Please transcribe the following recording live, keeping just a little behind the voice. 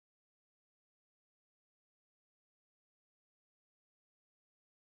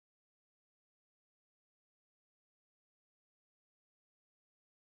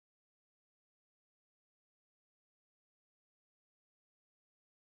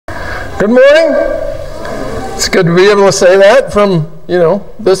Good morning. It's good to be able to say that from,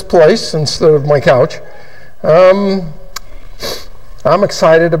 this place instead of my couch. I'm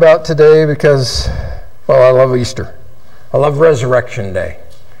excited about today because, I love Easter. I love Resurrection Day.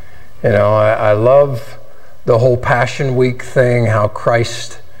 I love the whole Passion Week thing, how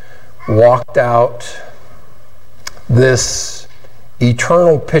Christ walked out this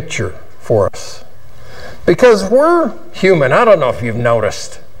eternal picture for us. Because we're human. I don't know if you've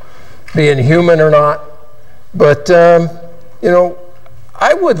noticed being human or not, but, I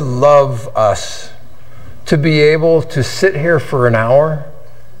would love us to be able to sit here for an hour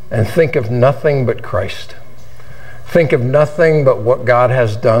and think of nothing but Christ. Think of nothing but what God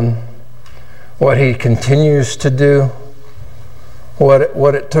has done, what He continues to do,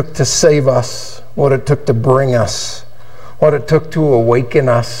 what it took to save us, what it took to bring us, what it took to awaken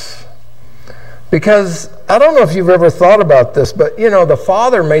us. Because I don't know if you've ever thought about this, but the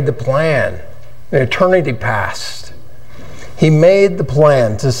Father made the plan in eternity past. He made the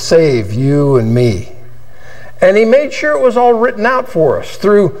plan to save you and me. And He made sure it was all written out for us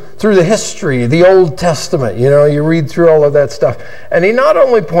through the history, the Old Testament. You read through all of that stuff. And He not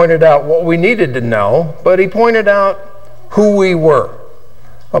only pointed out what we needed to know, but He pointed out who we were.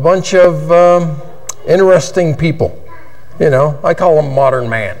 A bunch of interesting people. I call them modern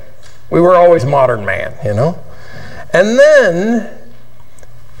man. We were always modern man, And then,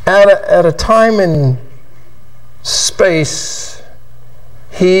 at a time in space,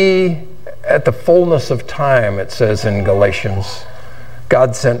 He, at the fullness of time, it says in Galatians,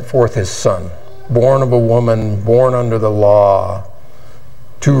 God sent forth His Son, born of a woman, born under the law,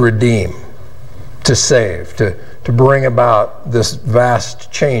 to redeem, to save, to bring about this vast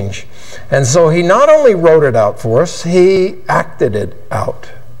change. And so He not only wrote it out for us, He acted it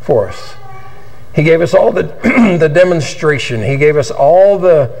out for us. He gave us all the demonstration. He gave us all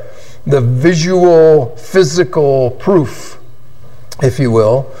the visual, physical proof, if you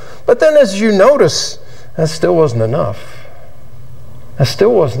will. But then as you notice, that still wasn't enough. That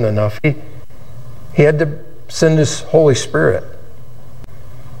still wasn't enough. He had to send His Holy Spirit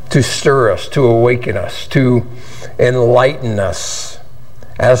to stir us, to awaken us, to enlighten us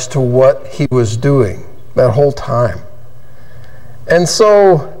as to what He was doing that whole time. And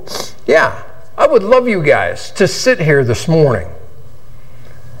so, I would love you guys to sit here this morning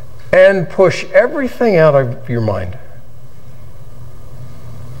and push everything out of your mind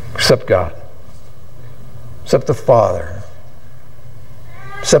except God, except the Father,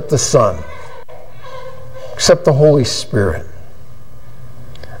 except the Son, except the Holy Spirit.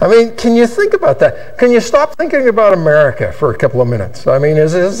 I mean, can you think about that? Can you stop thinking about America for a couple of minutes? I mean,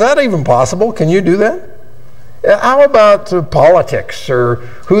 is that even possible? Can you do that? How about politics, or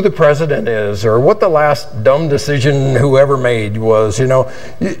who the president is, or what the last dumb decision whoever made was?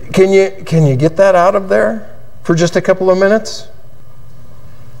 Can you get that out of there for just a couple of minutes?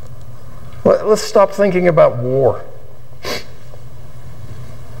 Let's stop thinking about war.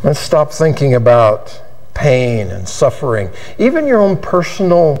 Let's stop thinking about pain and suffering, even your own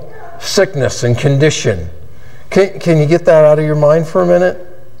personal sickness and condition. Can you get that out of your mind for a minute?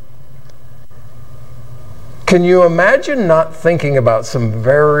 Can you imagine not thinking about some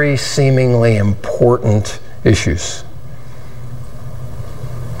very seemingly important issues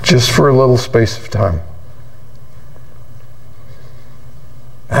just for a little space of time?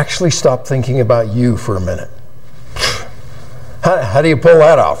 Actually stop thinking about you for a minute. How do you pull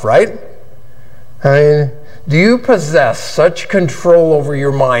that off, right? I mean, do you possess such control over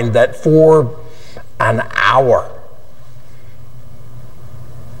your mind that for an hour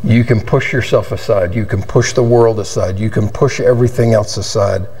you can push yourself aside, you can push the world aside, you can push everything else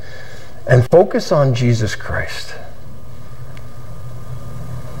aside and focus on Jesus Christ?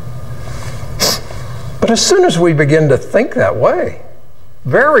 But as soon as we begin to think that way,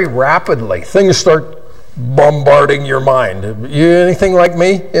 very rapidly, things start bombarding your mind. You anything like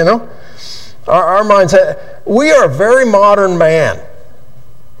me, Our minds, we are a very modern man.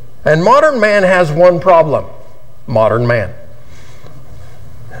 And modern man has one problem. Modern man.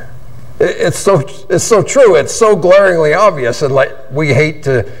 It's so true. It's so glaringly obvious, and we hate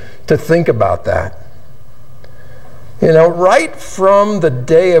to think about that. Right from the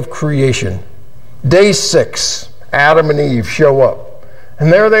day of creation, day 6, Adam and Eve show up.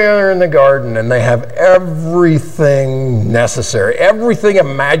 And there they are in the garden, and they have everything necessary, everything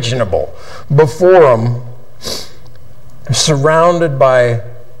imaginable before them. They're surrounded by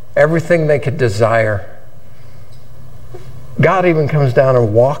everything they could desire. God even comes down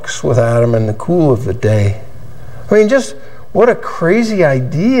and walks with Adam in the cool of the day. I mean, just what a crazy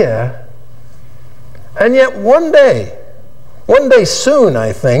idea. And yet one day soon,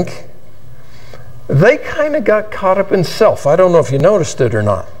 I think, they kind of got caught up in self. I don't know if you noticed it or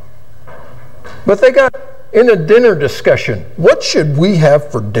not. But they got in a dinner discussion. What should we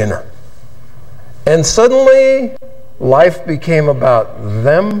have for dinner? And suddenly, life became about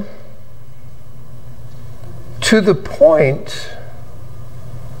them to the point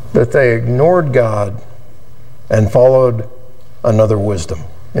that they ignored God and followed another wisdom,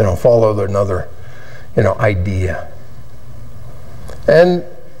 followed another, idea. And,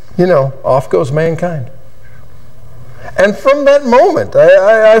 off goes mankind. And from that moment,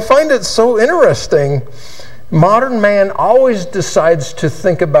 I find it so interesting, modern man always decides to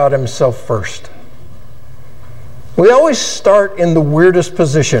think about himself first. We always start in the weirdest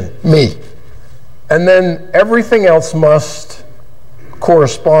position, me. And then everything else must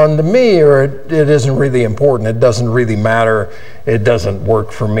correspond to me, or it isn't really important. It doesn't really matter. It doesn't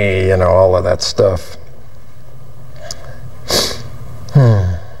work for me, all of that stuff.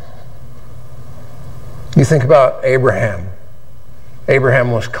 You think about Abraham.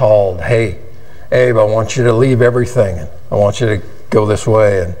 Abraham was called, hey, Abe, I want you to leave everything. I want you to go this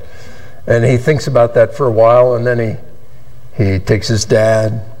way. And he thinks about that for a while, and then he takes his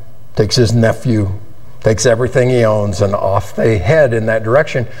dad, takes his nephew, takes everything he owns, and off they head in that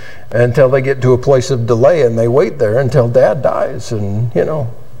direction until they get to a place of delay, and they wait there until Dad dies. And,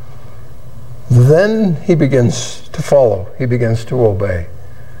 then he begins to follow. He begins to obey.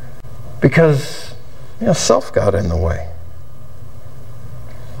 Because, self got in the way.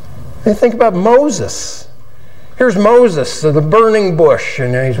 You think about Moses. Here's Moses, the burning bush,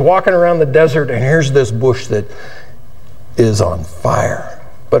 and he's walking around the desert, and here's this bush that is on fire,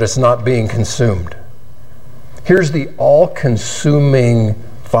 but it's not being consumed. Here's the all-consuming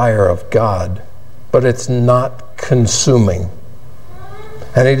fire of God, but it's not consuming.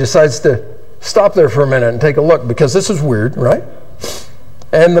 And he decides to stop there for a minute and take a look, because this is weird, right?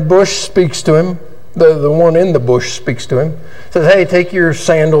 And the bush speaks to him. The one in the bush speaks to him. Says, hey, take your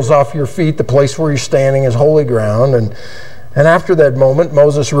sandals off your feet. The place where you're standing is holy ground. And after that moment,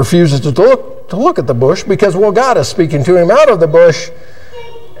 Moses refuses to look at the bush because, God is speaking to him out of the bush.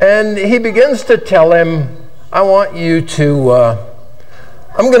 And he begins to tell him, I want you to,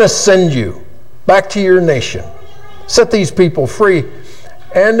 I'm going to send you back to your nation. Set these people free.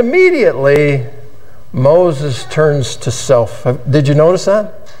 And immediately, Moses turns to self. Did you notice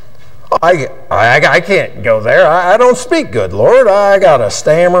that? I can't go there. I don't speak good, Lord. I got a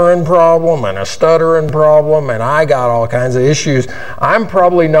stammering problem and a stuttering problem, and I got all kinds of issues. I'm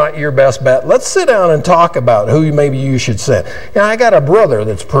probably not your best bet. Let's sit down and talk about who maybe you should send. I got a brother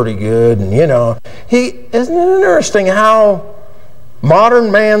that's pretty good, and isn't it interesting how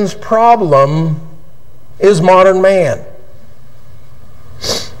modern man's problem is modern man?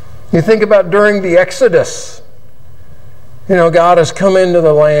 You think about during the Exodus. God has come into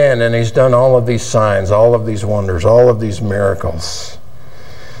the land and he's done all of these signs, all of these wonders, all of these miracles.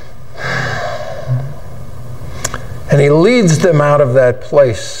 And he leads them out of that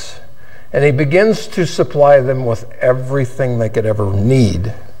place. And he begins to supply them with everything they could ever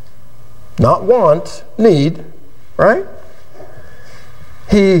need. Not want, need, right?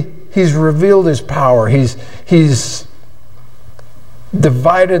 He's revealed his power. He's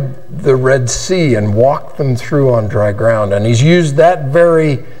divided the Red Sea and walked them through on dry ground. And he's used that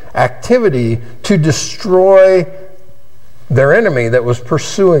very activity to destroy their enemy that was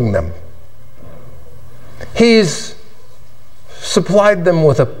pursuing them. He's supplied them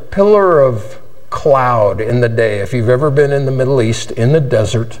with a pillar of cloud in the day. If you've ever been in the Middle East, in the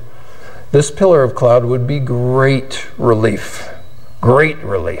desert, this pillar of cloud would be great relief. Great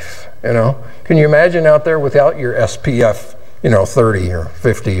relief, Can you imagine out there without your SPF 30 or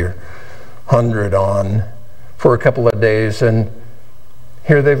 50 or 100 on for a couple of days, and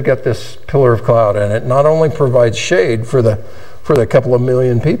here they've got this pillar of cloud, and it not only provides shade for the couple of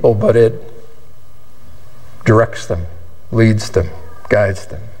million people, but it directs them, leads them, guides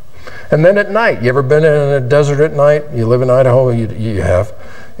them. And then at night, you ever been in a desert at night? You live in Idaho, you have,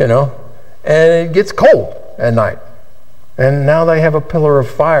 and it gets cold at night. And now they have a pillar of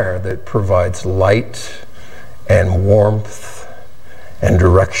fire that provides light and warmth and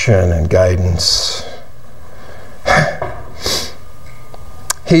direction and guidance.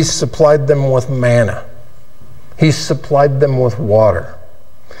 He's supplied them with manna. He's supplied them with water.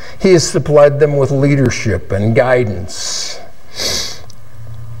 He has supplied them with leadership and guidance.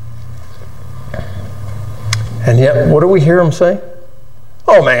 And yet, what do we hear him say?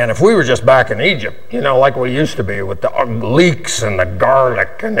 Oh man, if we were just back in Egypt, like we used to be with the leeks and the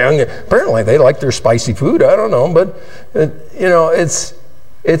garlic, and apparently they like their spicy food. I don't know, but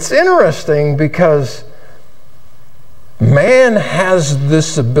it's interesting because man has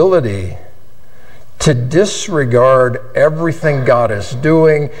this ability to disregard everything God is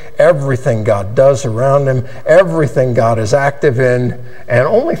doing, everything God does around him, everything God is active in, and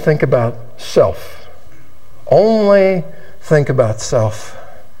only think about self. Only think about self.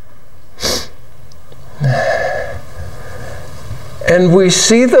 And we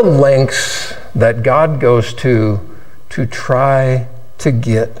see the lengths that God goes to try to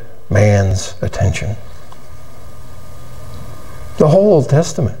get man's attention. The whole Old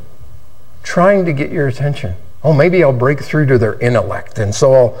Testament, trying to get your attention. Oh, maybe I'll break through to their intellect, and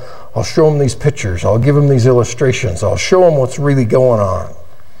so I'll show them these pictures, I'll give them these illustrations, I'll show them what's really going on.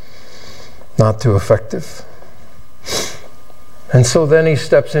 Not too effective. And so then he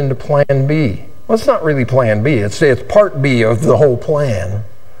steps into plan B. Well, it's not really plan B, it's part B of the whole plan.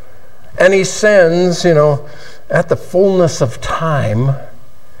 And he sends, at the fullness of time,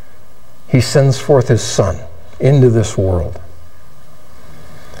 he sends forth his Son into this world.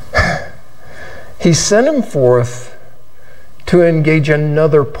 He sent him forth to engage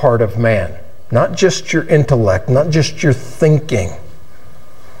another part of man, not just your intellect, not just your thinking.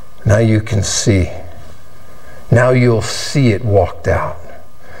 Now you can see. Now you'll see it walked out.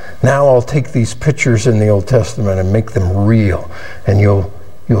 Now I'll take these pictures in the Old Testament and make them real, and you'll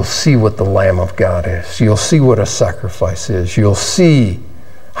see what the Lamb of God is. You'll see what a sacrifice is. You'll see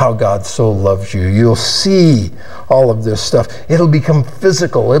how God so loves you. You'll see all of this stuff. It'll become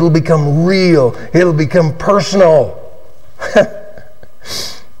physical. It'll become real. It'll become personal.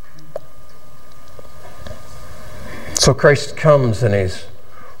 So Christ comes and he's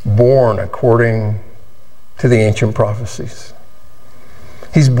born according to the ancient prophecies.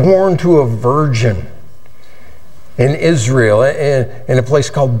 He's born to a virgin in Israel, in a place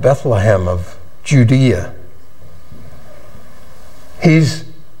called Bethlehem of Judea. He's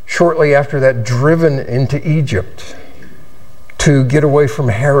shortly after that driven into Egypt to get away from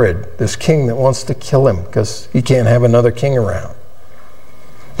Herod, this king that wants to kill him because he can't have another king around.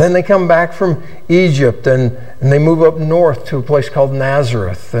 Then they come back from Egypt and they move up north to a place called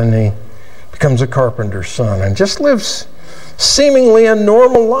Nazareth, and he becomes a carpenter's son and just lives seemingly a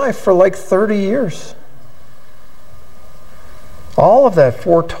normal life for like 30 years. All of that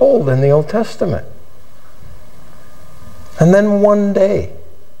foretold in the Old Testament. And then one day,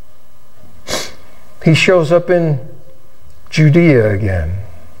 he shows up in Judea again,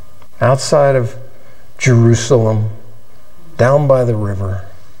 outside of Jerusalem, down by the river.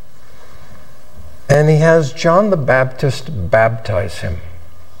 And he has John the Baptist baptize him.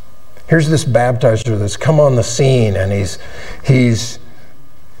 Here's this baptizer that's come on the scene, and he's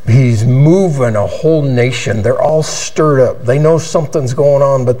moving a whole nation. They're all stirred up. They know something's going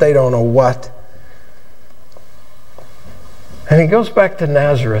on, but they don't know what. And he goes back to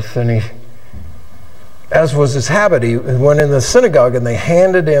Nazareth, and as was his habit, he went in the synagogue and they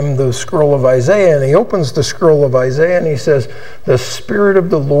handed him the scroll of Isaiah, and he opens the scroll of Isaiah and he says, "The Spirit of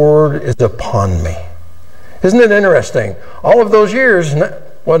the Lord is upon me." Isn't it interesting? All of those years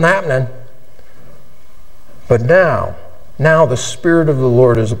wasn't happening. But now the Spirit of the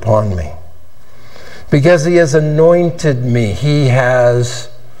Lord is upon me. Because he has anointed me. He has,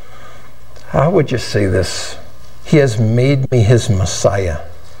 how would you say this? He has made me his Messiah.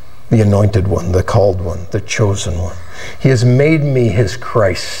 The anointed one, the called one, the chosen one. He has made me his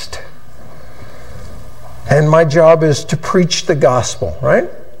Christ. And my job is to preach the gospel, right?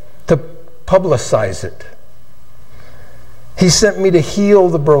 To publicize it. He sent me to heal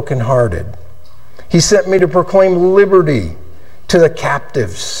the brokenhearted. He sent me to proclaim liberty to the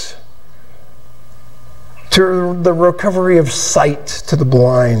captives, to the recovery of sight to the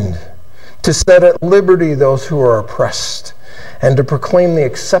blind, to set at liberty those who are oppressed, and to proclaim the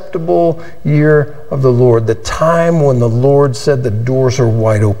acceptable year of the Lord, the time when the Lord said the doors are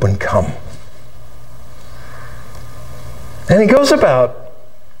wide open, come. And he goes about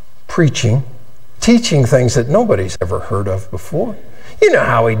preaching, teaching things that nobody's ever heard of before. You know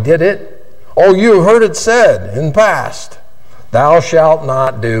how he did it. Oh, you heard it said in the past, thou shalt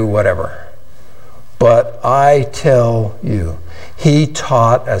not do whatever. But I tell you, he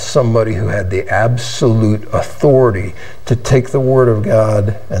taught as somebody who had the absolute authority to take the Word of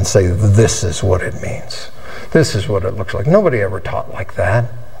God and say, this is what it means. This is what it looks like. Nobody ever taught like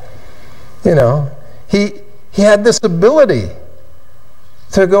that. You know, he had this ability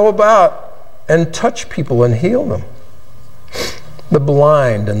to go about and touch people and heal them. The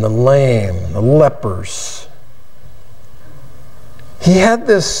blind and the lame, the lepers. He had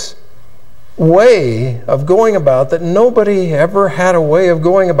this way of going about that nobody ever had a way of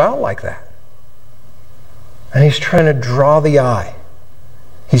going about like that. And he's trying to draw the eye.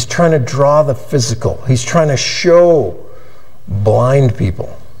 He's trying to draw the physical. He's trying to show blind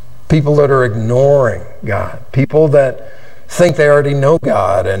people, people that are ignoring God, people that think they already know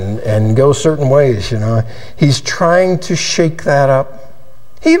God and go certain ways, He's trying to shake that up.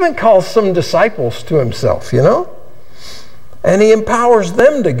 He even calls some disciples to Himself, and He empowers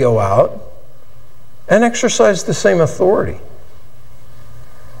them to go out and exercise the same authority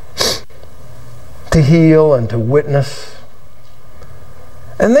to heal and to witness.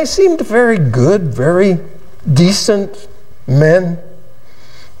 And they seemed very good, very decent men.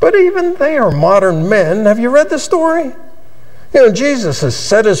 But even they are modern men. Have you read the story? Jesus has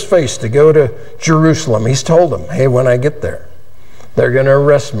set His face to go to Jerusalem. He's told them, hey, when I get there, they're going to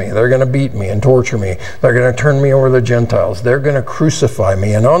arrest me. They're going to beat me and torture me. They're going to turn me over to the Gentiles. They're going to crucify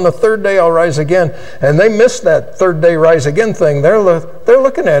me. And on the third day, I'll rise again. And they missed that third day rise again thing. They're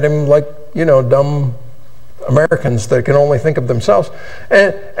looking at Him like, dumb Americans that can only think of themselves.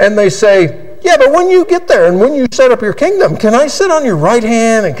 And they say, yeah, but when you get there and when you set up your kingdom, can I sit on your right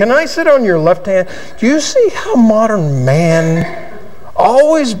hand and can I sit on your left hand? Do you see how modern man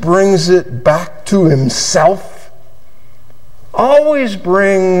always brings it back to himself? Always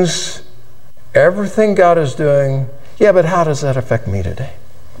brings everything God is doing. Yeah, but how does that affect me today?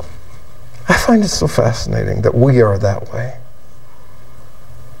 I find it so fascinating that we are that way.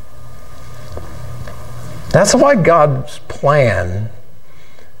 That's why God's plan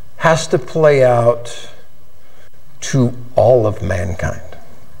has to play out to all of mankind.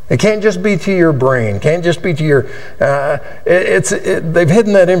 It can't just be to your brain. It can't just be to your... they've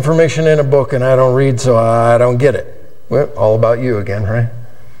hidden that information in a book and I don't read, so I don't get it. Well, all about you again, right?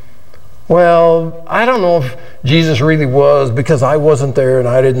 Well, I don't know if Jesus really was because I wasn't there and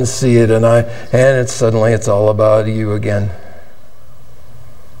I didn't see it and suddenly it's all about you again.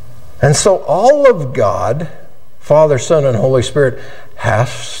 And so all of God, Father, Son, and Holy Spirit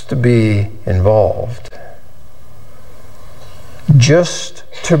has to be involved just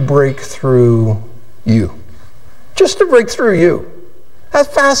to break through you. Just to break through you.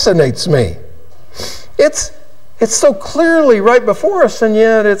 That fascinates me. It's so clearly right before us, and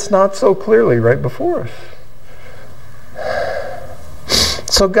yet it's not so clearly right before us.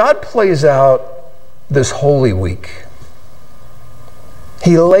 So God plays out this Holy Week.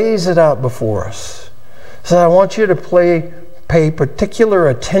 He lays it out before us. So I want you to pay particular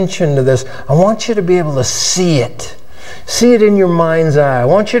attention to this. I want you to be able to see it. See it in your mind's eye. I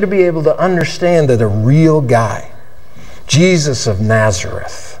want you to be able to understand that a real guy, Jesus of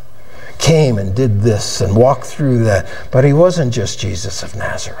Nazareth, came and did this and walked through that. But He wasn't just Jesus of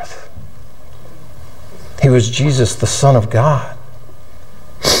Nazareth. He was Jesus, the Son of God.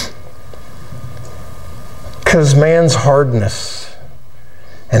 Because man's hardness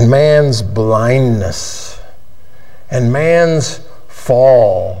and man's blindness and man's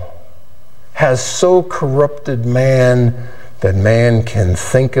fall has so corrupted man that man can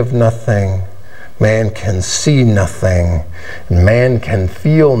think of nothing, man can see nothing, and man can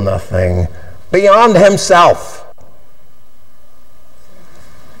feel nothing beyond himself.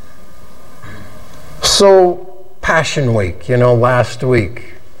 So, Passion Week, last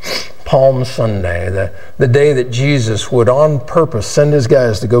week, Palm Sunday, the day that Jesus would on purpose send His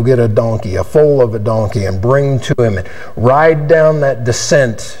guys to go get a donkey, a foal of a donkey, and bring to Him and ride down that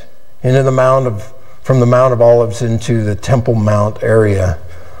descent into from the Mount of Olives into the Temple Mount area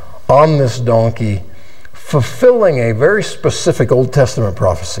on this donkey, fulfilling a very specific Old Testament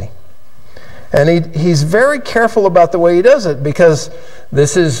prophecy. And he's very careful about the way He does it because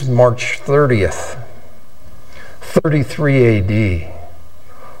this is March 30th, 33 AD.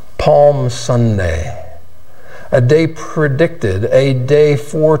 Palm Sunday, a day predicted, a day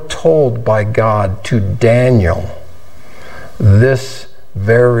foretold by God to Daniel. This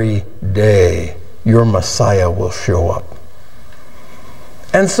very day, your Messiah will show up.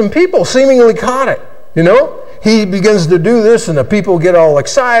 And some people seemingly caught it, He begins to do this and the people get all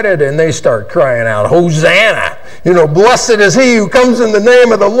excited and they start crying out, Hosanna! Blessed is He who comes in the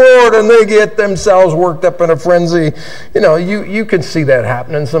name of the Lord, and they get themselves worked up in a frenzy. You can see that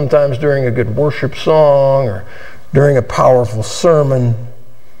happening sometimes during a good worship song or during a powerful sermon.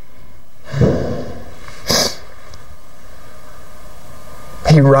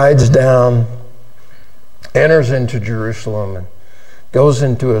 He rides down, enters into Jerusalem, and goes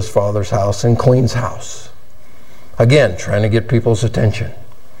into His Father's house and cleans house. Again, trying to get people's attention.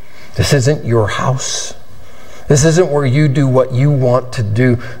 This isn't your house. This isn't where you do what you want to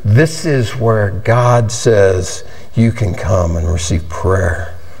do. This is where God says you can come and receive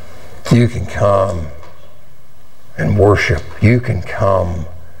prayer. You can come and worship. You can come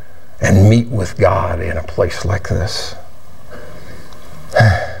and meet with God in a place like this.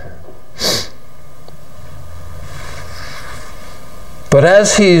 But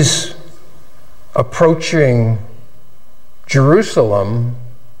as he's approaching Jerusalem,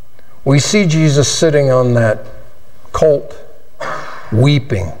 we see Jesus sitting on that colt,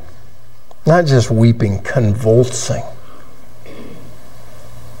 weeping. Not just weeping, convulsing.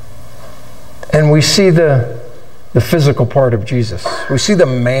 And we see the physical part of Jesus. We see the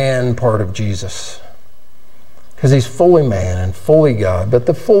man part of Jesus. Because he's fully man and fully God. But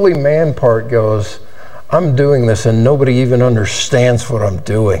the fully man part goes, I'm doing this and nobody even understands what I'm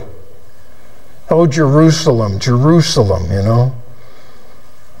doing. Oh, Jerusalem, Jerusalem, you know.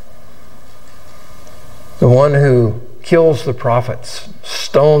 The one who kills the prophets,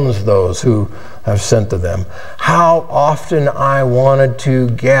 stones those who have sent to them. How often I wanted to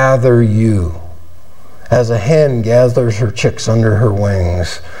gather you as a hen gathers her chicks under her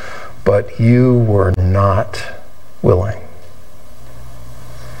wings, but you were not willing.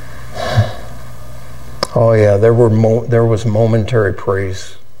 Oh yeah, there was momentary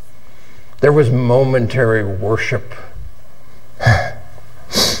praise. There was momentary worship.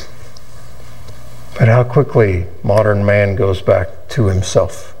 But how quickly modern man goes back to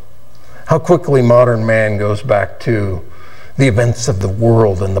himself. How quickly modern man goes back to the events of the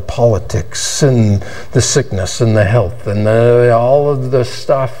world and the politics and the sickness and the health and all of the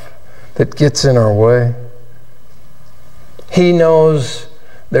stuff that gets in our way. He knows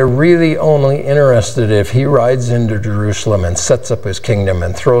they're really only interested if he rides into Jerusalem and sets up his kingdom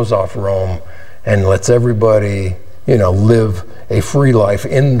and throws off Rome and lets everybody, you know, live a free life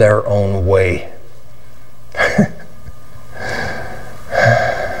in their own way.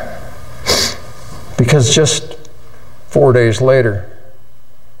 Because just 4 days later,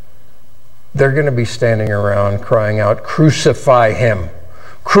 they're going to be standing around crying out, "Crucify him!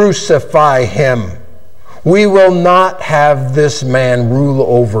 Crucify him! We will not have this man rule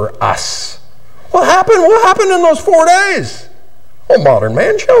over us." What happened? What happened in those 4 days? Well, modern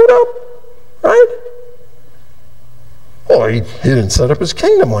man showed up, right? Well, he didn't set up his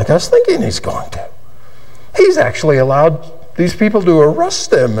kingdom like I was thinking he's going to. He's actually allowed these people to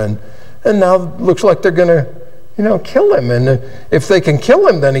arrest him, and now it looks like they're going to, you know, kill him. And if they can kill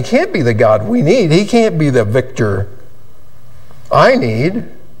him, then he can't be the God we need. He can't be the victor I need.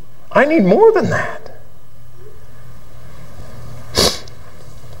 I need more than that.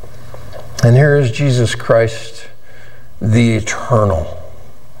 And here is Jesus Christ, the eternal,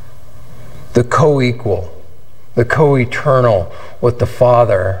 the co-equal, the co-eternal with the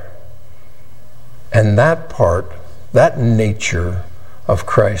Father. And that part, that nature of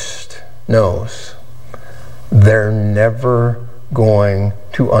Christ knows they're never going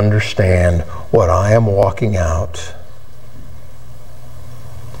to understand what I am walking out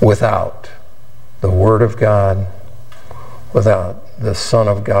without the Word of God, without the Son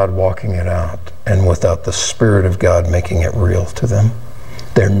of God walking it out, and without the Spirit of God making it real to them.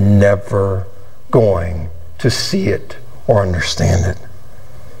 They're never going to see it or understand it.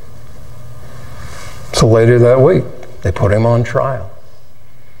 So later that week, they put him on trial.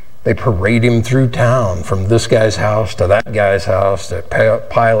 They parade him through town, from this guy's house to that guy's house, to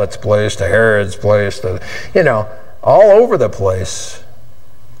Pilate's place, to Herod's place, to, you know, all over the place.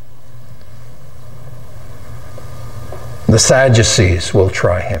 The Sadducees will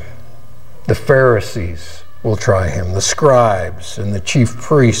try him. The Pharisees will try him. The scribes and the chief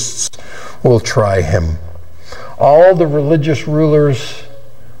priests will try him. All the religious rulers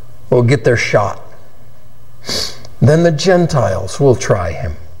will get their shot. Then the Gentiles will try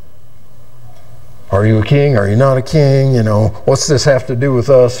him. Are you a king? Are you not a king? You know, what's this have to do with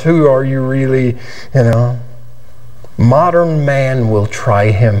us? Who are you really? You know, modern man will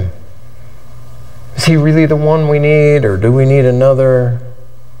try him. Is he really the one we need, or do we need another?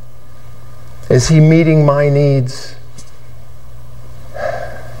 Is he meeting my needs?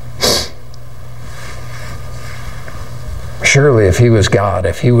 Surely if he was God,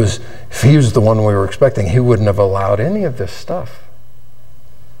 if he was the one we were expecting, he wouldn't have allowed any of this stuff.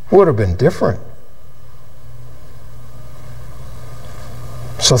 It would have been different.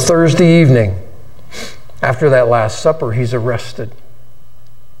 So Thursday evening, after that Last Supper, he's arrested.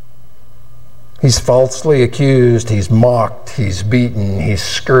 He's falsely accused, he's mocked, he's beaten, he's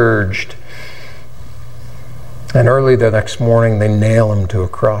scourged. And early the next morning, they nail him to a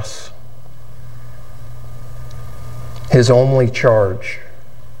cross. His only charge,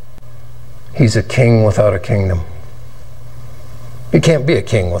 he's a king without a kingdom. You can't be a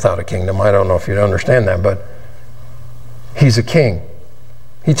king without a kingdom. I don't know if you'd understand that, but he's a king.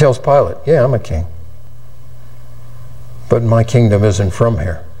 He tells Pilate, yeah, I'm a king. But my kingdom isn't from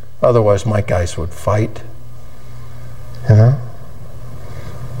here. Otherwise, my guys would fight. You know?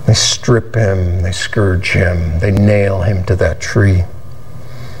 They strip him, they scourge him, they nail him to that tree.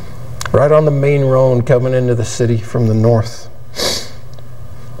 right on the main road coming into the city from the north.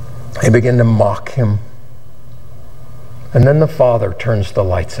 They begin to mock him. And then the Father turns the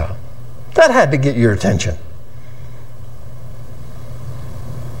lights out. That had to get your attention.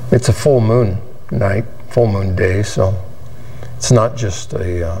 It's a full moon night, full moon day, so it's not just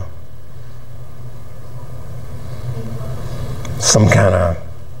a some kind of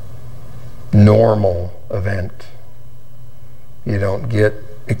normal event. You don't get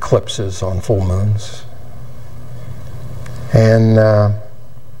eclipses on full moons. And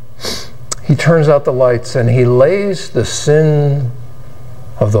he turns out the lights and he lays the sin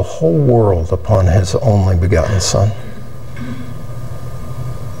of the whole world upon his only begotten Son.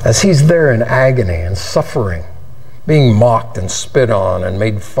 As he's there in agony and suffering, being mocked and spit on and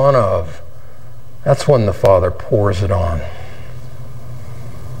made fun of, that's when the Father pours it on.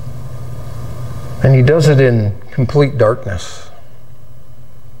 And he does it in complete darkness,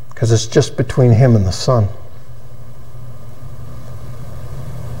 because it's just between him and the Son.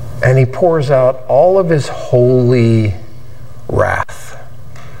 And he pours out all of his holy wrath.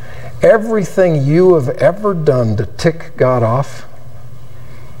 Everything you have ever done to tick God off,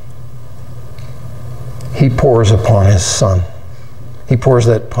 he pours upon his Son. He pours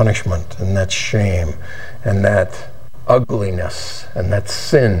that punishment and that shame and that ugliness and that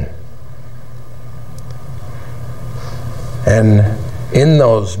sin. And in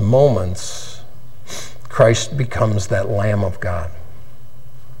those moments, Christ becomes that Lamb of God.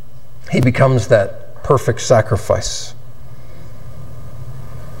 He becomes that perfect sacrifice.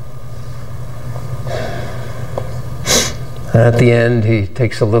 And at the end, he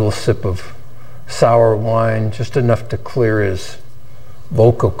takes a little sip of sour wine, just enough to clear his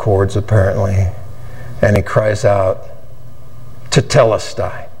vocal cords, apparently. And he cries out,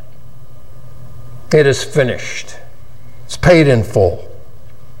 "Tetelestai." It is finished. It's paid in full.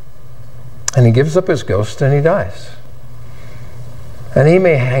 And he gives up his ghost and he dies. And he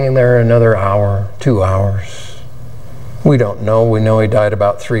may hang there another hour, 2 hours. We don't know. We know he died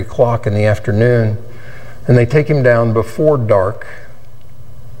about 3 o'clock in the afternoon. And they take him down before dark.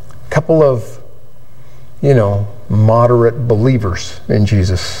 A couple of, moderate believers in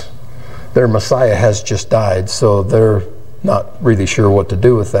Jesus. Their Messiah has just died, so they're not really sure what to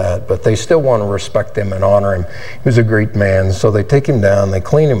do with that, but they still want to respect him and honor him. He was a great man, so they take him down, they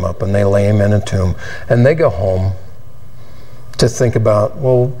clean him up, and they lay him in a tomb. And they go home to think about,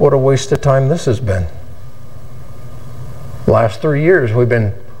 well, what a waste of time this has been. The last 3 years we've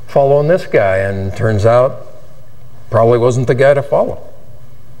been following this guy, and turns out probably wasn't the guy to follow.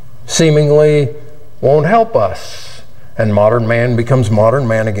 Seemingly won't help us. And modern man becomes modern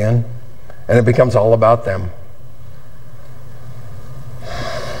man again, and it becomes all about them.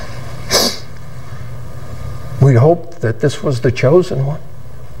 We'd hope that this was the chosen one.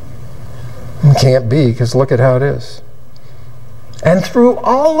 It can't be, because look at how it is. And through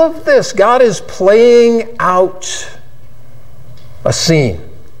all of this, God is playing out a scene.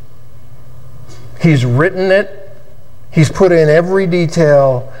 He's written it. He's put in every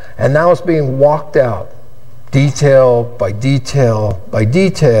detail. And now it's being walked out. Detail by detail by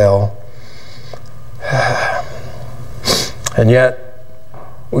detail. And yet,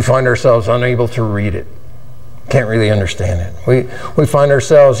 we find ourselves unable to read it. Can't really understand it. We find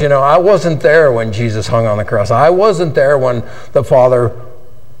ourselves, I wasn't there when Jesus hung on the cross. I wasn't there when the Father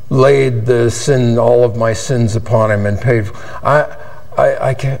laid all of my sins upon him and paid.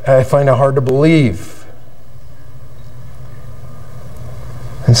 I find it hard to believe.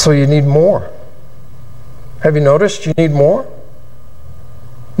 And so you need more. Have you noticed you need more?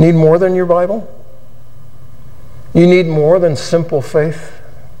 Need more than your Bible? You need more than simple faith?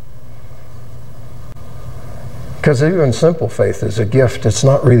 Because even simple faith is a gift. It's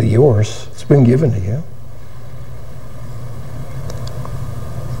not really yours. It's been given to you.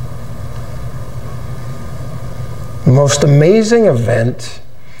 The most amazing event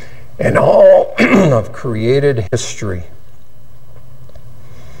in all of created history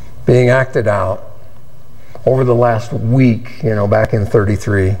being acted out over the last week, back in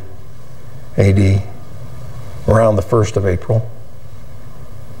 33 AD, around the 1st of April.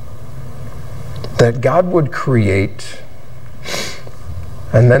 That God would create,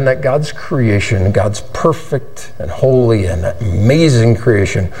 and then that God's creation, God's perfect and holy and amazing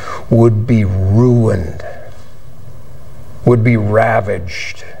creation, would be ruined, would be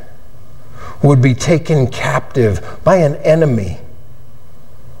ravaged, would be taken captive by an enemy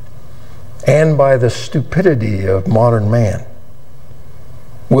and by the stupidity of modern man,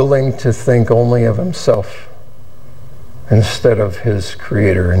 willing to think only of himself instead of his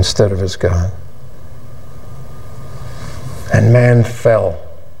Creator, instead of his God. And man fell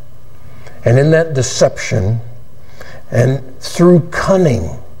And in that deception and through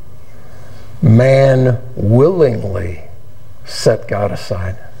cunning, man willingly set God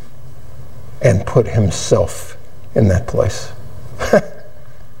aside and put himself in that place.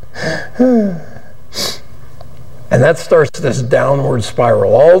 And that starts this downward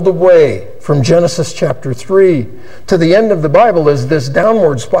spiral all the way from Genesis chapter 3 to the end of the Bible is this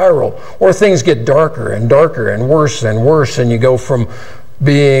downward spiral where things get darker and darker and worse, and you go from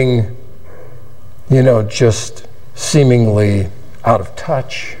being, just seemingly out of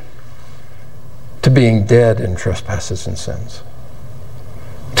touch to being dead in trespasses and sins,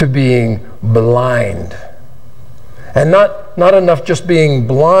 to being blind. And not enough just being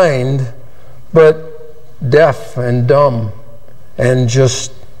blind, but deaf and dumb, and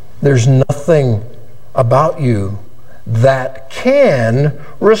just there's nothing about you that can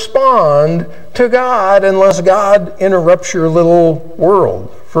respond to God unless God interrupts your little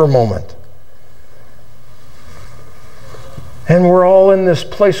world for a moment. And we're all in this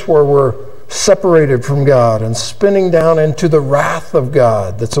place where we're separated from God and spinning down into the wrath of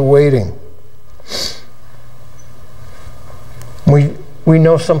God that's awaiting. We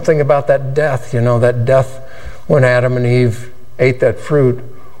know something about that death. That death when Adam and Eve ate that fruit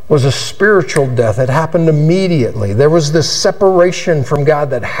was a spiritual death. It happened immediately. There was this separation from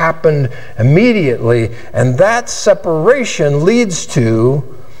God that happened immediately, and that separation leads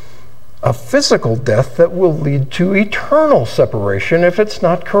to a physical death that will lead to eternal separation if it's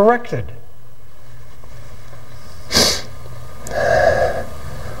not corrected.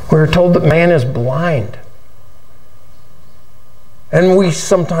 We're told that man is blind. And we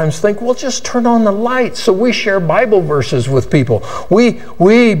sometimes think, well, just turn on the light. So we share Bible verses with people. We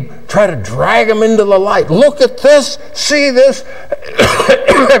try to drag them into the light. Look at this, see this.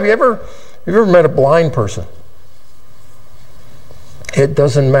 Have you ever met a blind person? It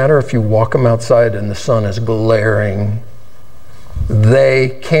doesn't matter if you walk them outside and the sun is glaring.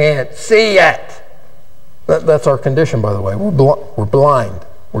 They can't see yet. That's our condition, by the way. We're blind.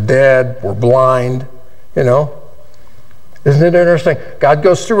 We're dead. We're blind. Isn't it interesting? God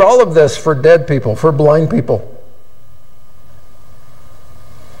goes through all of this for dead people, for blind people.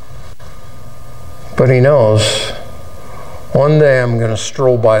 But he knows, one day I'm going to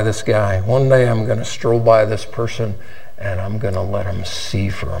stroll by this guy. One day I'm going to stroll by this person, and I'm going to let him see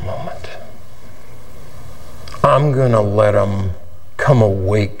for a moment. I'm going to let him come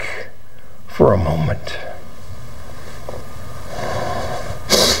awake for a moment.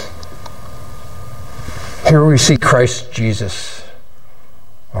 Here we see Christ Jesus,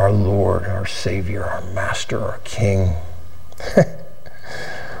 our Lord, our Savior, our Master, our King,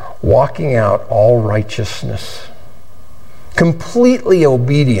 walking out all righteousness, completely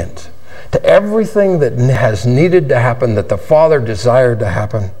obedient to everything that has needed to happen, that the Father desired to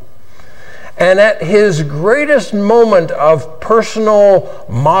happen. And at his greatest moment of personal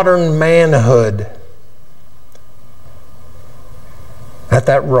modern manhood, at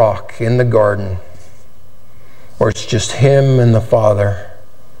that rock in the garden, where it's just him and the Father.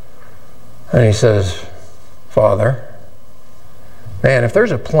 And he says, Father, man, if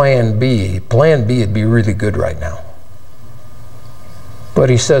there's a plan B would be really good right now. But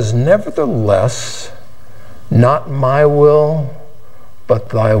he says, nevertheless, not my will, but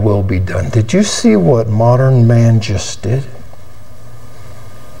thy will be done. Did you see what modern man just did?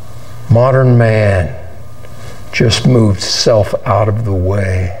 Modern man just moved self out of the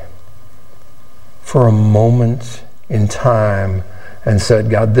way for a moment in time and said,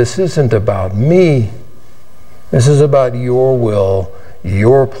 God, this isn't about me. This is about your will,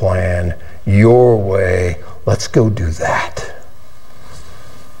 your plan, your way. Let's go do that.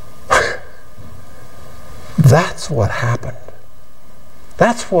 That's what happened.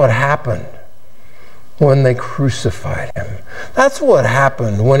 That's what happened when they crucified him. That's what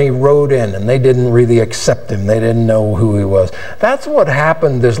happened when he rode in and they didn't really accept him. They didn't know who he was. That's what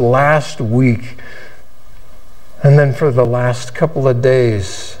happened this last week. And then for the last couple of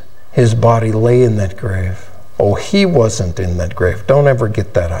days, his body lay in that grave. Oh, he wasn't in that grave. Don't ever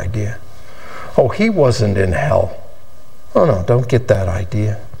get that idea. Oh, he wasn't in hell. Oh, no, don't get that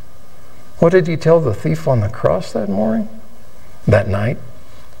idea. What did he tell the thief on the cross that morning? That night?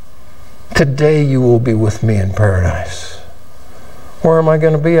 Today you will be with me in paradise. Where am I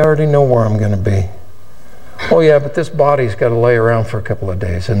going to be? I already know where I'm going to be. Oh, yeah, but this body's got to lay around for a couple of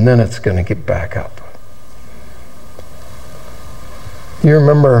days, and then it's going to get back up. You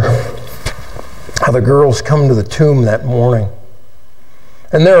remember how the girls come to the tomb that morning,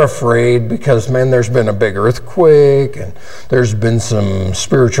 and they're afraid because, man, there's been a big earthquake, and there's been some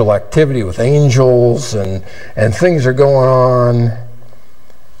spiritual activity with angels, and things are going on.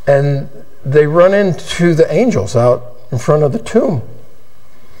 And they run into the angels out in front of the tomb.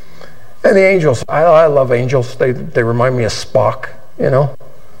 And the angels, I love angels. They remind me of Spock, you know.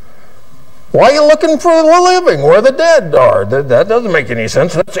 Why are you looking for the living where the dead are? That doesn't make any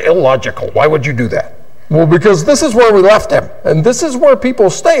sense. That's illogical. Why would you do that? Well, because this is where we left him. And this is where people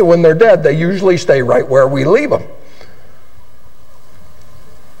stay when they're dead. They usually stay right where we leave them.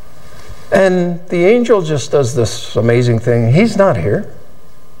 And the angel just does this amazing thing. He's not here.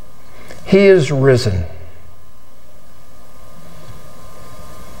 He is risen.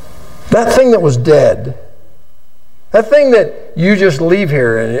 That thing that was dead, that thing that you just leave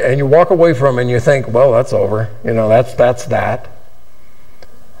here and you walk away from and you think, well, that's over. You know, that's that.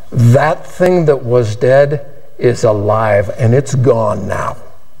 That thing that was dead is alive and it's gone now.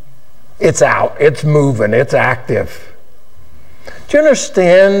 It's out. It's moving. It's active. Do you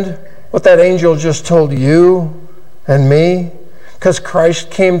understand what that angel just told you and me? Because Christ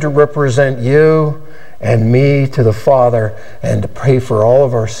came to represent you and me to the Father and to pay for all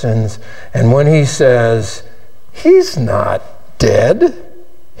of our sins. And when he says, he's not dead,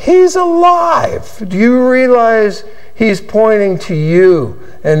 he's alive. Do you realize he's pointing to you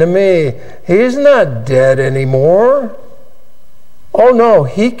and to me? He's not dead anymore. Oh no,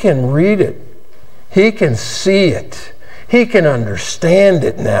 he can read it. He can see it. He can understand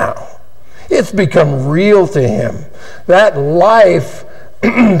it now. It's become real to him. That life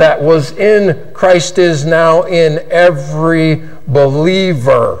that was in Christ is now in every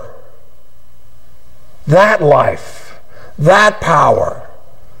believer. That life, that power.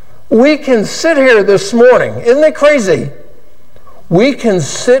 We can sit here this morning. Isn't it crazy? We can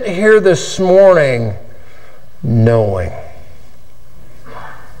sit here this morning knowing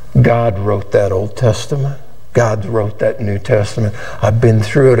God wrote that Old Testament. God wrote that New Testament. I've been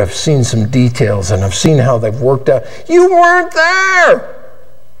through it. I've seen some details and I've seen how they've worked out. You weren't there.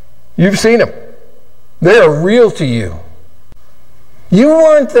 You've seen them. They are real to you. You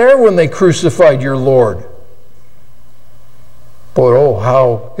weren't there when they crucified your Lord. But oh,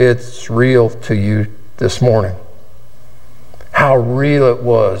 how it's real to you this morning. How real it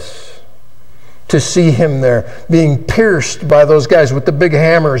was to see him there being pierced by those guys with the big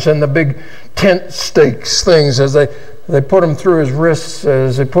hammers and the big tent stakes things as they put him through his wrists,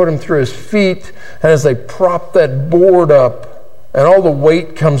 as they put him through his feet, and as they prop that board up and all the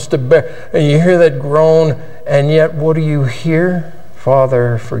weight comes to bear and you hear that groan, and yet what do you hear?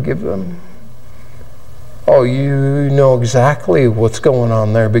 Father, forgive them. Oh, you know exactly what's going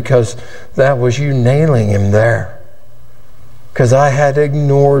on there because that was you nailing him there. Because I had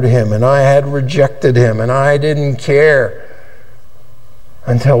ignored him and I had rejected him and I didn't care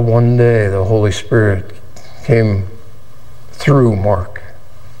until one day the Holy Spirit came through Mark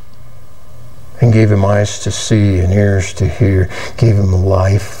and gave him eyes to see and ears to hear, gave him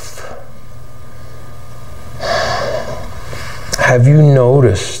life. Have you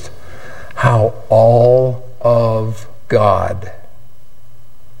noticed how all of God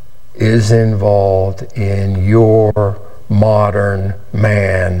is involved in your modern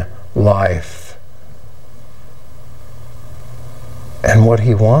man life? And what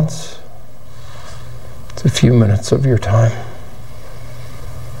he wants? It's a few minutes of your time.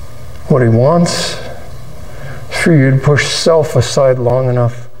 What he wants is for you to push self aside long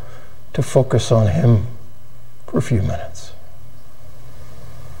enough to focus on him for a few minutes.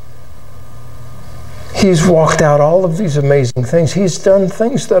 He's walked out all of these amazing things. He's done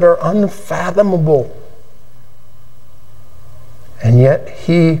things that are unfathomable. And yet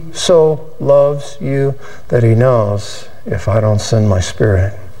he so loves you that he knows if I don't send my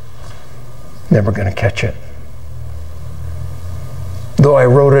Spirit, never going to catch it. Though I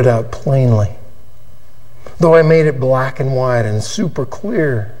wrote it out plainly, though I made it black and white and super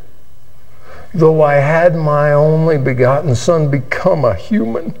clear, though I had my only begotten Son become a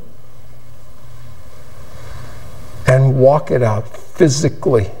human and walk it out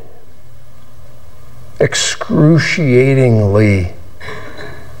physically, excruciatingly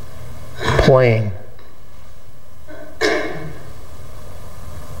plain.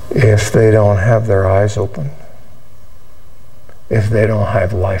 If they don't have their eyes open, if they don't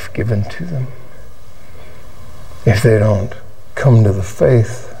have life given to them, if they don't come to the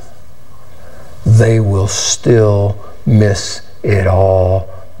faith, they will still miss it all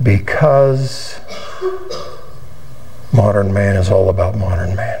because modern man is all about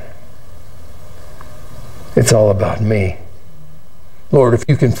modern man. It's all about me. Lord, if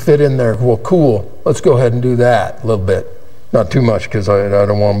you can fit in there, well, cool. Let's go ahead and do that a little bit. Not too much because I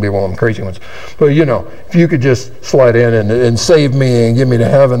don't want to be one of them crazy ones. But, you know, if you could just slide in and save me and get me to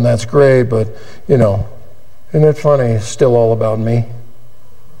heaven, that's great. But, you know, isn't it funny? It's still all about me.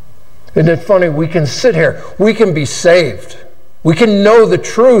 Isn't it funny? We can sit here. We can be saved. We can know the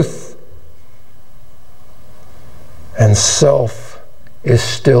truth. And self is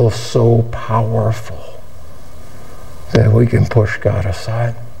still so powerful that we can push God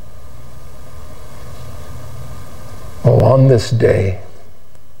aside. Well, on this day,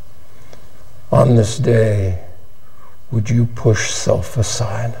 would you push self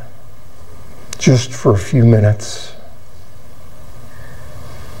aside? Just for a few minutes.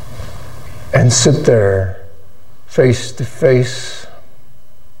 And sit there face to face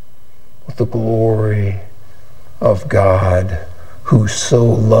with the glory of God, who so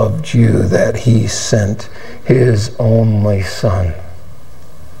loved you that he sent his only Son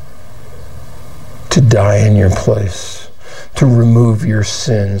to die in your place, to remove your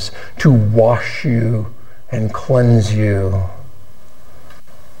sins, to wash you and cleanse you.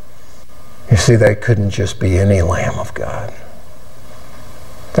 You see, that couldn't just be any Lamb of God.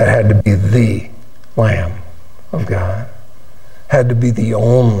 That had to be the Lamb of God. Had to be the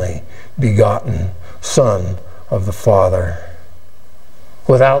only begotten Son of the Father.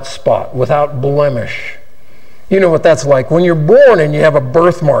 Without spot, without blemish. You know what that's like. When you're born and you have a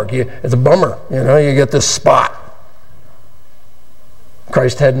birthmark, it's a bummer. You know, you get this spot.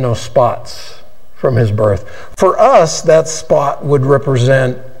 Christ had no spots from his birth. For us, that spot would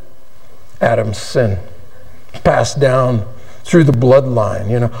represent Adam's sin. It's passed down through the bloodline.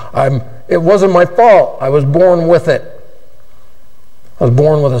 You know, it wasn't my fault. I was born with it. I was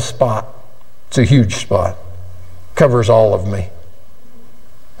born with a spot. It's a huge spot. Covers all of me.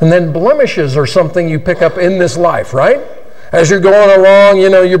 And then blemishes are something you pick up in this life, right? As you're going along, you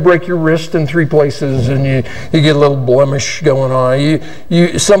know, you break your wrist in 3 places and you get a little blemish going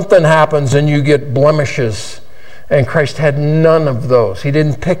on. Something happens and you get blemishes. And Christ had none of those. He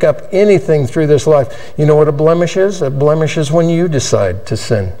didn't pick up anything through this life. You know what a blemish is? A blemish is when you decide to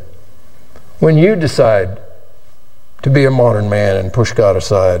sin. When you decide to be a modern man and push God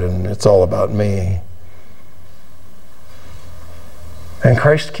aside and it's all about me. And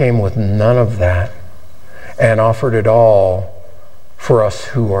Christ came with none of that and offered it all for us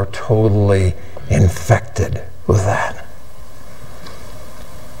who are totally infected with that.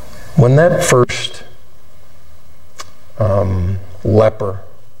 When that first leper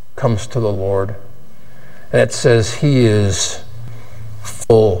comes to the Lord, and it says he is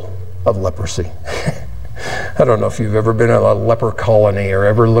full of leprosy. I don't know if you've ever been in a leper colony or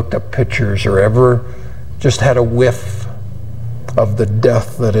ever looked up pictures or ever just had a whiff of the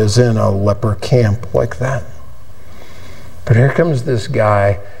death that is in a leper camp like that. But here comes this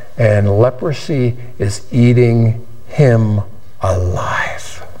guy, and leprosy is eating him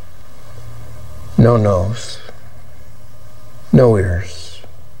alive. No nose, no ears,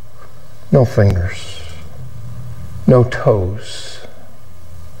 no fingers, no toes.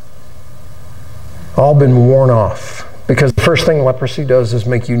 All been worn off. Because the first thing leprosy does is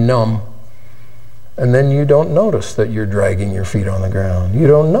make you numb. And then you don't notice that you're dragging your feet on the ground. You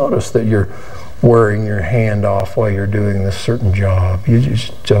don't notice that you're wearing your hand off while you're doing this certain job. You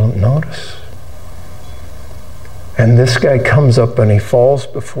just don't notice. And this guy comes up and he falls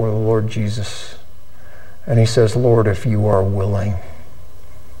before the Lord Jesus. And he says, Lord, if you are willing,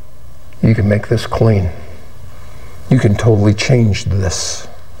 you can make this clean. You can totally change this.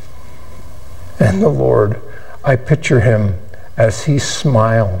 And the Lord, I picture him as he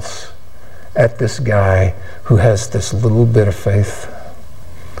smiles at this guy who has this little bit of faith.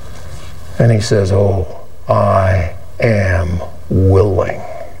 And he says, oh, I am willing.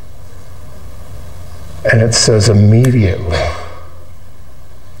 And it says immediately,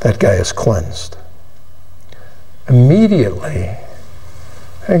 that guy is cleansed. Immediately,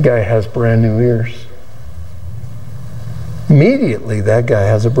 that guy has brand new ears. Immediately, that guy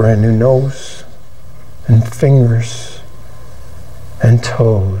has a brand new nose and fingers and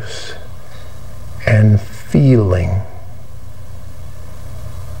toes and feeling.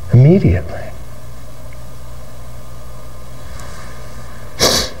 Immediately.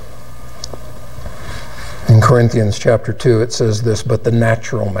 In Corinthians chapter 2, it says this, but the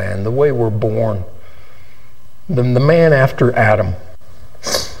natural man, the way we're born, the man after Adam,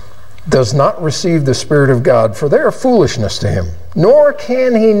 does not receive the Spirit of God, for they are foolishness to him, nor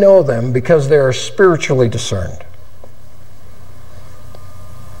can he know them because they are spiritually discerned.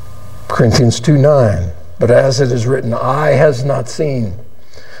 Corinthians 2:9, but as it is written, eye has not seen,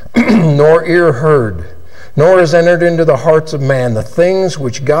 nor ear heard, nor has entered into the hearts of man the things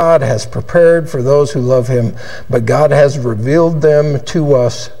which God has prepared for those who love him, but God has revealed them to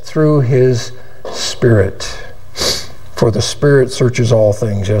us through his Spirit. For the Spirit searches all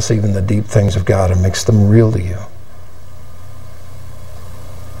things, yes, even the deep things of God, and makes them real to you.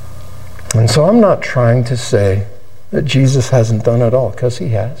 And so I'm not trying to say that Jesus hasn't done it all, because he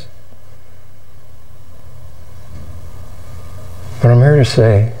has. But I'm here to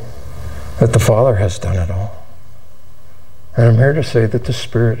say that the Father has done it all. And I'm here to say that the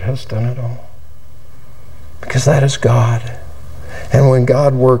Spirit has done it all. Because that is God. And when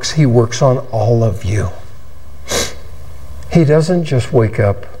God works, he works on all of you. He doesn't just wake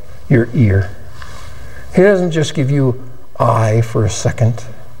up your ear. He doesn't just give you eye for a second.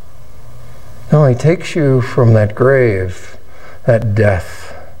 No, he takes you from that grave, that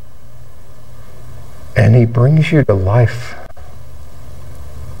death, and he brings you to life.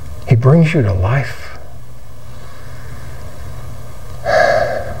 He brings you to life.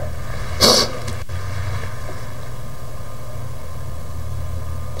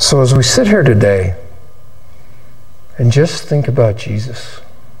 So as we sit here today and just think about Jesus,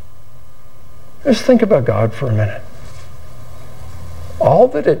 just think about God for a minute. All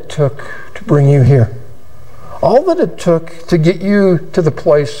that it took to bring you here, all that it took to get you to the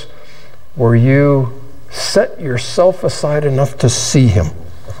place where you set yourself aside enough to see him,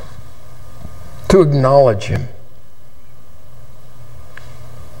 to acknowledge him,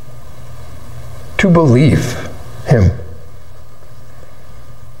 to believe him.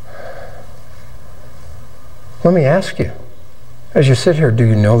 Let me ask you, as you sit here, do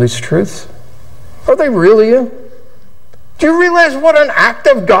you know these truths? Are they really you? Do you realize what an act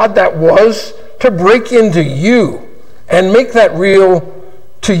of God that was to break into you and make that real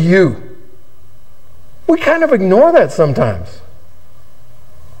to you? We kind of ignore that sometimes.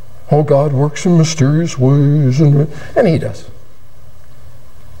 Oh, God works in mysterious ways, and he does.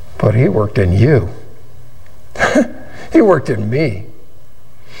 But he worked in you. He worked in me.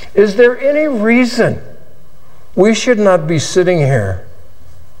 Is there any reason we should not be sitting here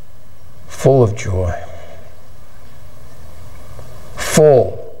full of joy,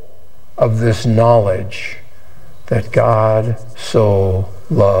 full of this knowledge that God so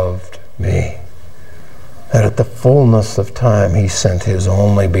loved me, that at the fullness of time he sent his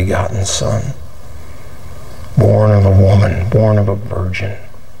only begotten Son, born of a woman, born of a virgin,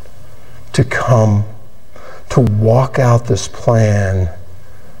 to come, to walk out this plan.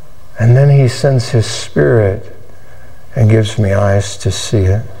 And then he sends his Spirit and gives me eyes to see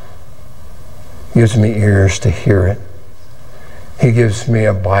it, gives me ears to hear it. He gives me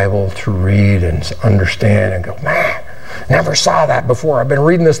a Bible to read and understand and go, man, never saw that before. I've been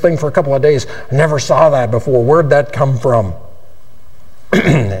reading this thing for a couple of days. Never saw that before. Where'd that come from?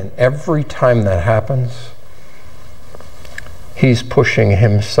 And every time that happens, he's pushing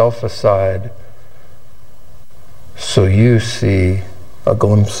himself aside so you see a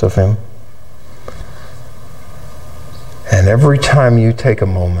glimpse of him. And every time you take a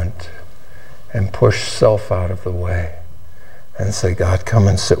moment and push self out of the way and say, God, come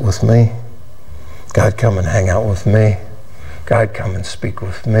and sit with me. God, come and hang out with me. God, come and speak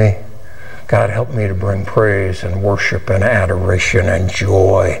with me. God, help me to bring praise and worship and adoration and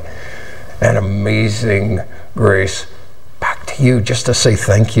joy and amazing grace back to you, just to say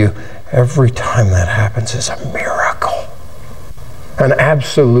thank you. Every time that happens is a miracle, an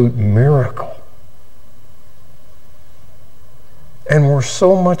absolute miracle. And we're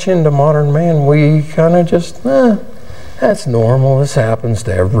so much into modern man, we kind of just, that's normal. This happens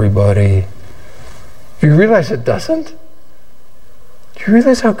to everybody. Do you realize it doesn't? Do you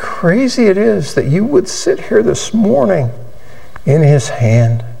realize how crazy it is that you would sit here this morning in his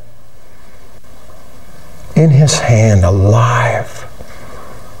hand, alive?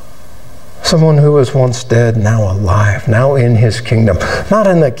 Someone who was once dead, now alive, now in his kingdom. Not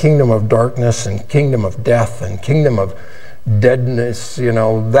in the kingdom of darkness and kingdom of death and kingdom of deadness,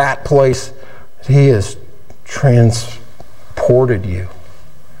 that place. He has transported you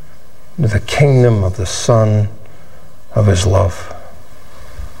to the kingdom of the Son of his love.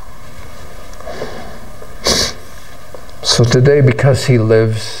 So today, because he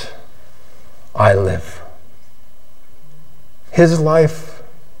lives, I live. His life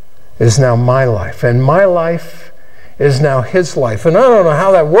is now my life, and my life is now his life. And I don't know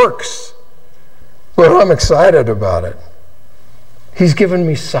how that works, but I'm excited about it. He's given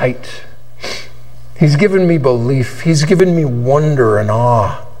me sight. He's given me belief. He's given me wonder and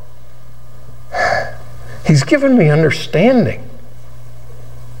awe. He's given me understanding.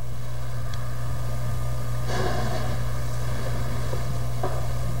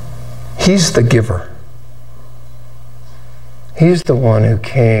 He's the giver. He's the one who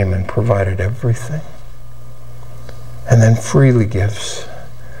came and provided everything and then freely gives.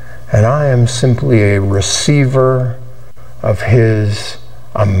 And I am simply a receiver of his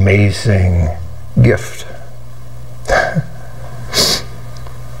amazing gift.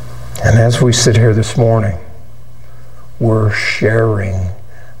 And as we sit here this morning, we're sharing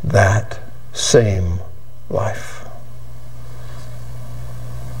that same life.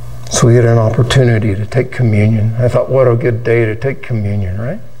 So we get an opportunity to take communion. I thought, what a good day to take communion,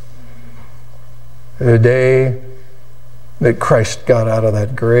 right? The day that Christ got out of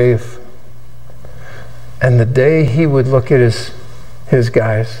that grave, and the day he would look at his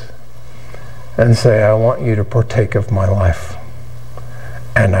guys and say, I want you to partake of my life,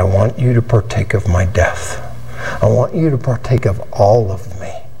 and I want you to partake of my death. I want you to partake of all of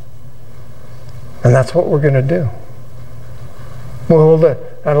me. And that's what we're going to do. We'll hold a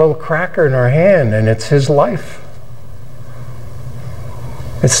little cracker in our hand, and it's his life.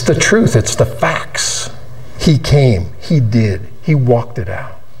 It's the truth. It's the facts. He came. He did. He walked it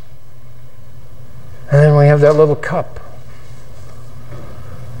out. And then we have that little cup,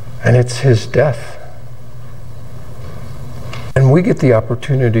 and it's his death. And we get the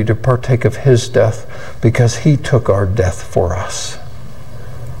opportunity to partake of his death because he took our death for us.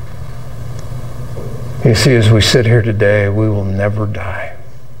 You see, as we sit here today, we will never die.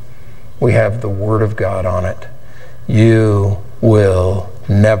 We have the Word of God on it. You will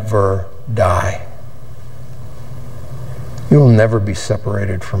never die. You will never be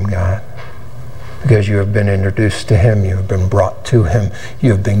separated from God because you have been introduced to him. You have been brought to him.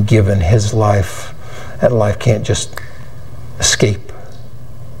 You have been given his life. That life can't just escape.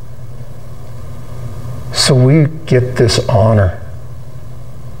 So we get this honor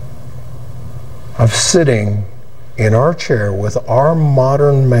of sitting in our chair with our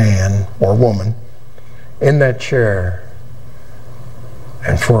modern man or woman in that chair,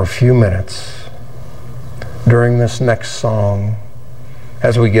 and for a few minutes during this next song,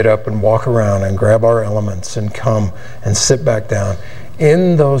 as we get up and walk around and grab our elements and come and sit back down,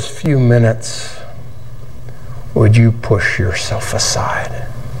 in those few minutes, would you push yourself aside?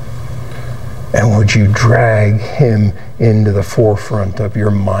 And would you drag him into the forefront of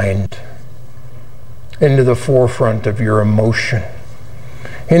your mind, into the forefront of your emotion,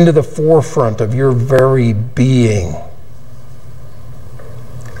 into the forefront of your very being,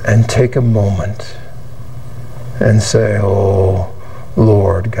 and take a moment and say, oh,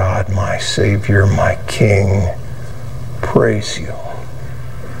 Lord God, my Savior, my King, praise you.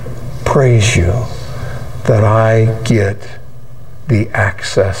 Praise you that I get the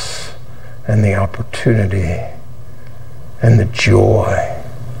access and the opportunity and the joy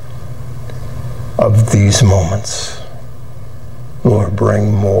of these moments. Lord,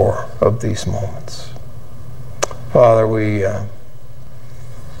 bring more of these moments. Father, we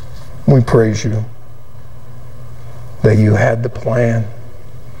praise you that you had the plan,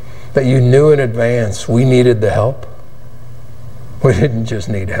 that you knew in advance we needed the help. We didn't just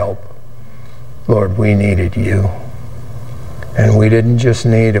need help. Lord, we needed you. And we didn't just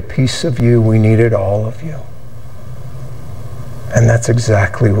need a piece of you, we needed all of you. And that's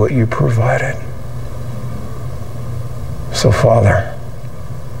exactly what you provided. So, Father,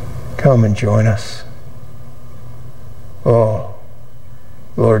 come and join us. Oh,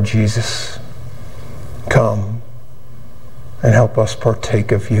 Lord Jesus, come and help us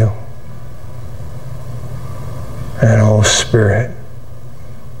partake of you. And, oh, Spirit,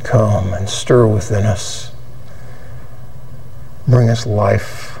 come and stir within us. Bring us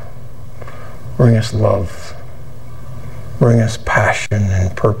life. Bring us love. Bring us passion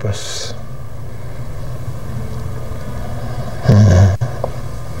and purpose.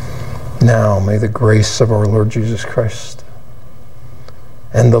 Now may the grace of our Lord Jesus Christ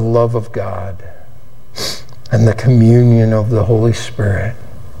and the love of God and the communion of the Holy Spirit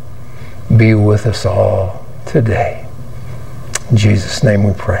be with us all today. In Jesus' name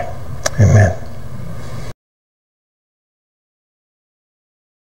we pray. Amen.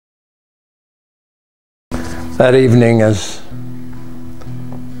 That evening, as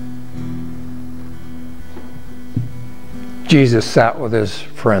Jesus sat with his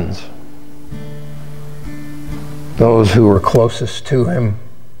friends, those who were closest to him,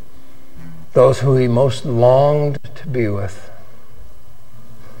 those who he most longed to be with,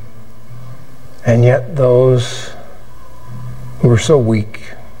 and yet those who were so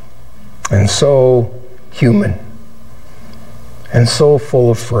weak and so human and so full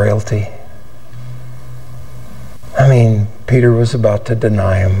of frailty. I mean, Peter was about to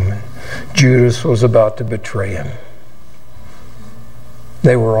deny him. Judas was about to betray him.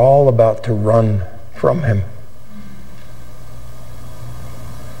 They were all about to run from him,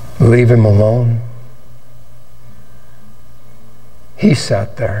 leave him alone. He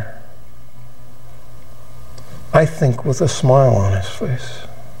sat there, I think, with a smile on his face,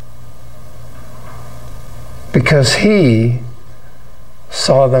 because he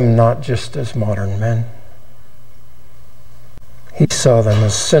saw them not just as modern men. He saw them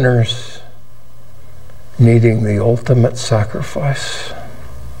as sinners needing the ultimate sacrifice.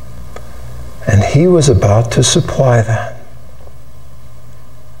 And he was about to supply that.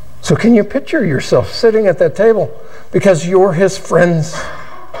 So can you picture yourself sitting at that table because you're his friends?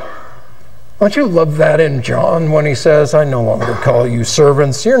 Don't you love that in John when he says, I no longer call you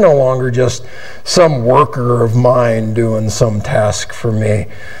servants. You're no longer just some worker of mine doing some task for me.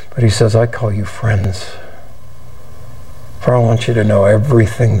 But he says, I call you friends. For I want you to know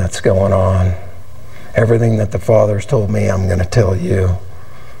everything that's going on. Everything that the Father's told me, I'm going to tell you.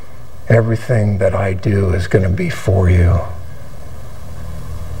 Everything that I do is going to be for you.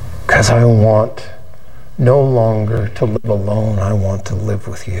 Because I want no longer to live alone. I want to live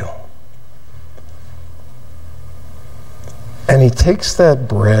with you. And he takes that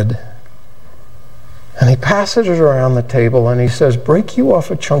bread and he passes it around the table and he says, break you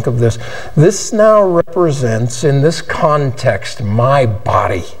off a chunk of this. This now represents, in this context, my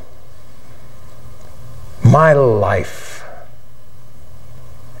body, my life.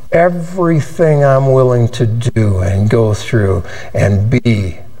 Everything I'm willing to do and go through and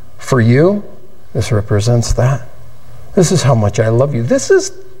be for you, this represents that. This is how much I love you. This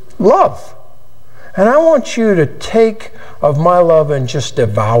is love. And I want you to take of my love and just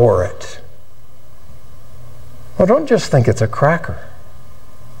devour it. Well, don't just think it's a cracker.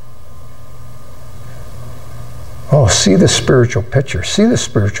 Oh, see the spiritual picture. See the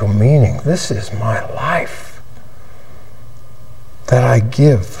spiritual meaning. This is my life that I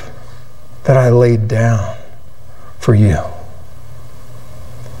give, that I laid down for you.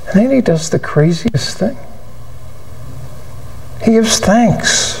 And then he does the craziest thing. He gives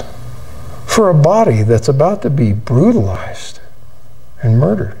thanks for a body that's about to be brutalized and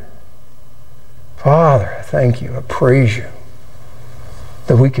murdered. Father, I thank you. I praise you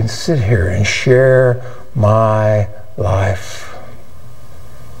that we can sit here and share my life.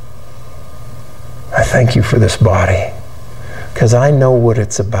 I thank you for this body because I know what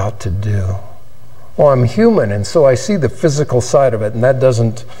it's about to do. Well, I'm human, and so I see the physical side of it, and that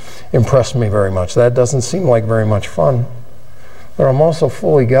doesn't impress me very much. That doesn't seem like very much fun. But I'm also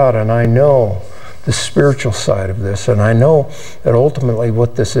fully God, and I know the spiritual side of this, and I know that ultimately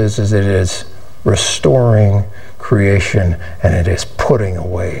what this is it is restoring creation, and it is putting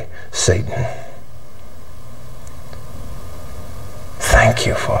away Satan. Thank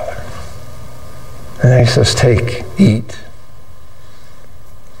you, Father. And then he says, take, eat.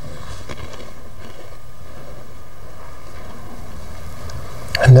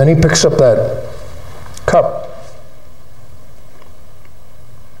 And then he picks up that cup.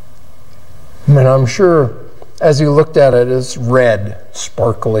 And I'm sure as he looked at it, it's red,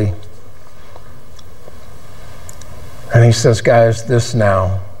 sparkly. And he says, guys, this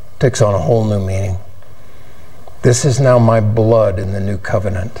now takes on a whole new meaning. This is now my blood in the new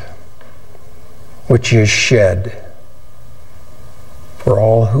covenant, which is shed for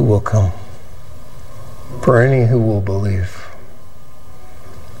all who will come, for any who will believe.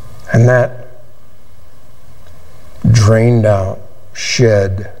 And that drained out,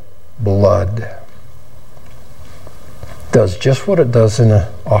 shed blood does just what it does in an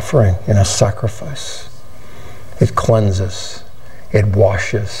offering, in a sacrifice. It cleanses, it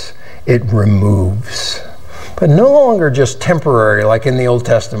washes, it removes. But no longer just temporary, like in the Old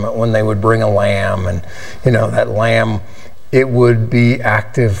Testament when they would bring a lamb, and that lamb, it would be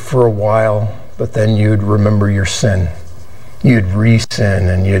active for a while, but then you'd remember your sin. You'd re-sin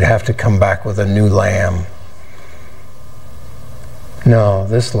and you'd have to come back with a new lamb. No,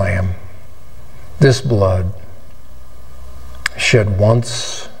 this lamb, this blood, shed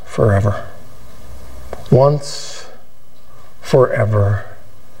once forever. Once, forever,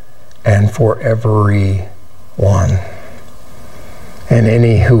 and for every one. And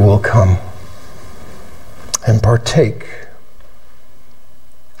any who will come and partake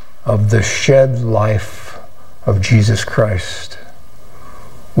of the shed life of Jesus Christ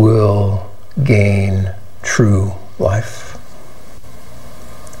will gain true life.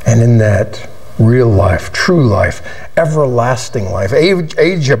 And in that real life, true life, everlasting life,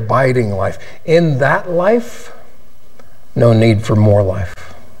 age-abiding life, in that life, no need for more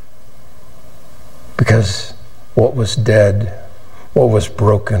life. Because what was dead, what was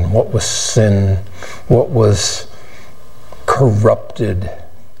broken, what was sin, what was corrupted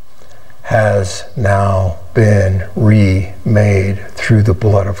has now been remade through the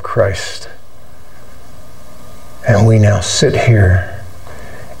blood of Christ. And we now sit here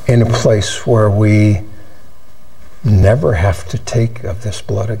in a place where we never have to take of this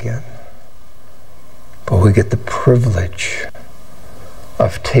blood again. But we get the privilege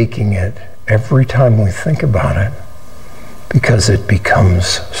of taking it every time we think about it, because it becomes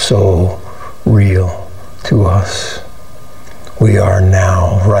so real to us. We are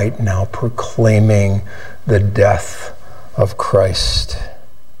now, right now, proclaiming the death of Christ.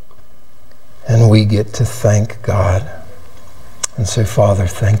 And we get to thank God and say, Father,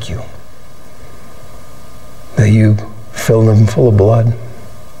 thank you that you filled him full of blood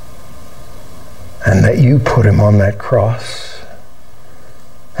and that you put him on that cross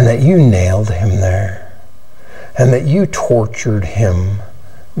and that you nailed him there and that you tortured him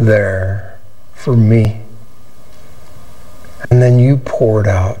there for me. And then you poured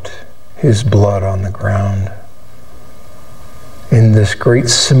out his blood on the ground in this great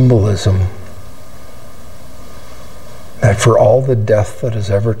symbolism that for all the death that has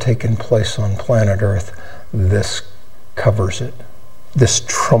ever taken place on planet Earth, this covers it. This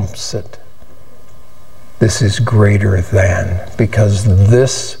trumps it. This is greater than, because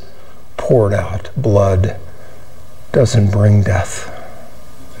this poured out blood doesn't bring death.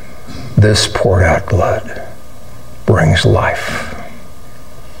 This poured out blood brings life.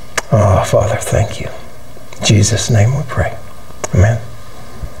 Oh, Father, thank you. In Jesus' name we pray.